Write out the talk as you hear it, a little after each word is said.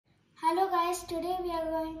guys, today we are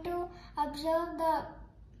going to observe the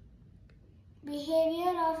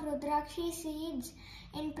behavior of Rudraksha seeds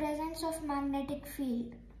in presence of magnetic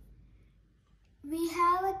field. We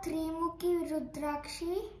have a three-mukhi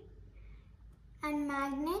Rudraksha and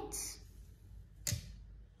magnets,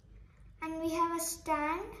 and we have a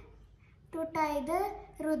stand to tie the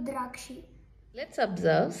Rudraksha. Let's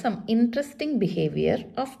observe some interesting behavior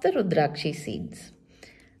of the Rudraksha seeds.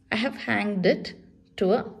 I have hanged it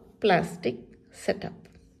to a plastic setup.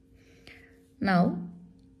 Now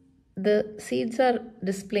the seeds are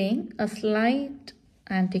displaying a slight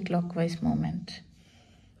anti-clockwise movement,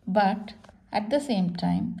 but at the same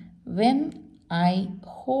time, when I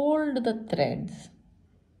hold the threads,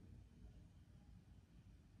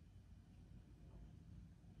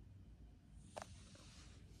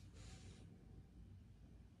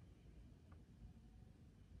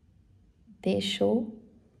 they show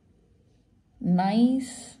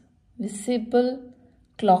nice visible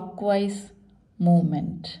clockwise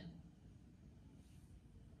movement.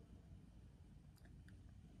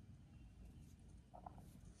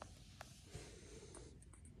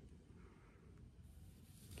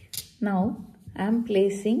 Now I am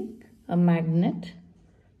placing a magnet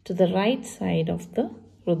to the right side of the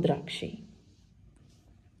Rudraksha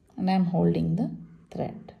and I am holding the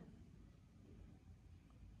thread.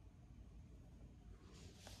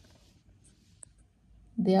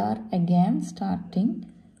 They are again starting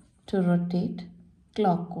to rotate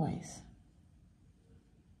clockwise.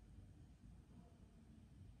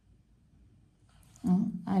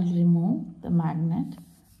 I'll remove the magnet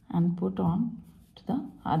and put on to the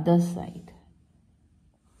other side.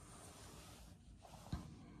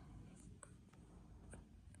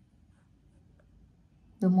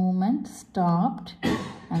 The movement stopped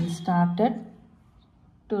and started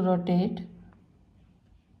to rotate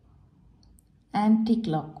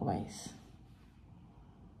anti-clockwise.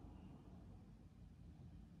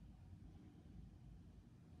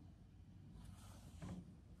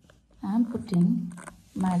 I am putting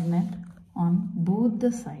magnet on both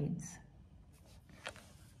the sides.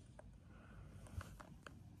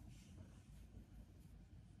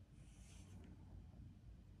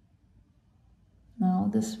 Now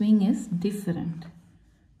the swing is different,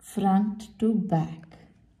 front to back.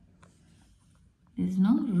 There is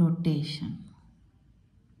no rotation.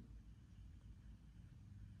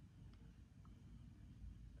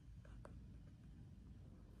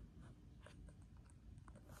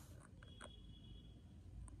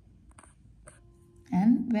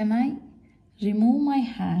 And when I remove my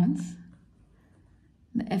hands,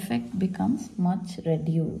 the effect becomes much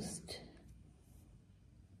reduced.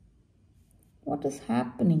 What is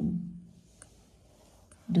happening?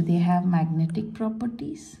 Do they have magnetic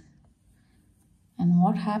properties? And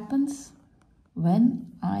what happens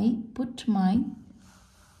when I put my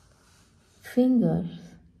fingers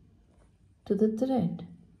to the thread?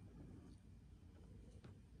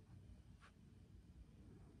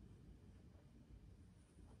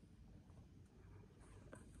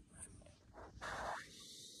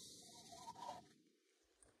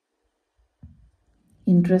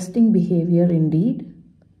 Interesting behavior indeed.